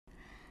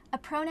A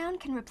pronoun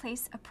can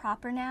replace a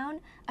proper noun,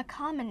 a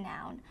common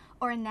noun,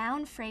 or a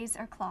noun, phrase,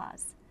 or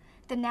clause.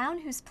 The noun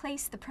whose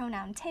place the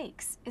pronoun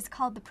takes is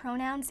called the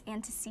pronoun's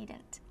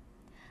antecedent.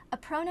 A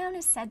pronoun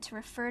is said to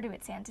refer to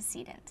its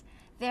antecedent.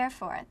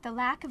 Therefore, the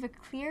lack of a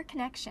clear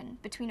connection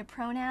between a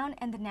pronoun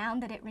and the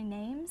noun that it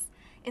renames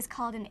is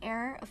called an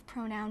error of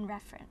pronoun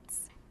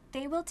reference.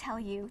 They will tell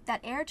you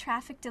that air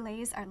traffic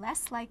delays are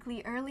less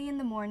likely early in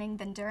the morning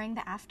than during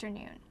the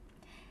afternoon.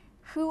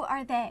 Who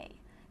are they?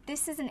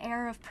 This is an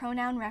error of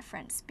pronoun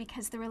reference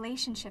because the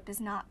relationship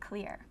is not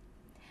clear.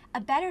 A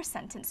better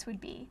sentence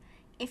would be,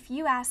 if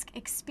you ask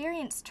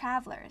experienced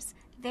travelers,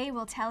 they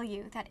will tell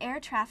you that air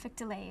traffic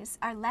delays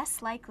are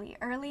less likely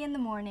early in the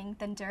morning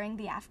than during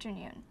the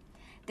afternoon.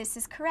 This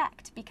is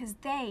correct because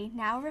they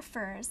now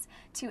refers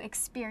to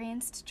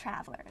experienced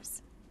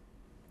travelers.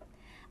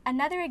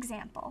 Another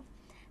example,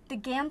 the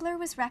gambler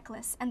was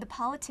reckless and the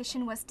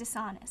politician was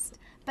dishonest,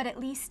 but at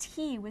least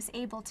he was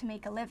able to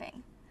make a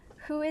living.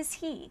 Who is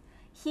he?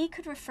 He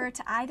could refer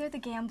to either the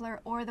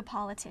gambler or the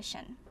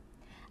politician.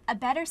 A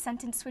better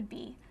sentence would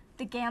be,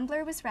 the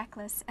gambler was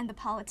reckless and the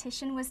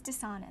politician was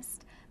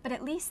dishonest, but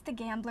at least the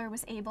gambler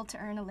was able to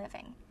earn a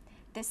living.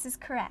 This is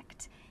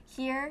correct.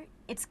 Here,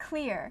 it's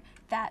clear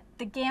that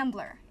the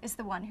gambler is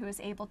the one who is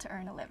able to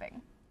earn a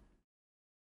living.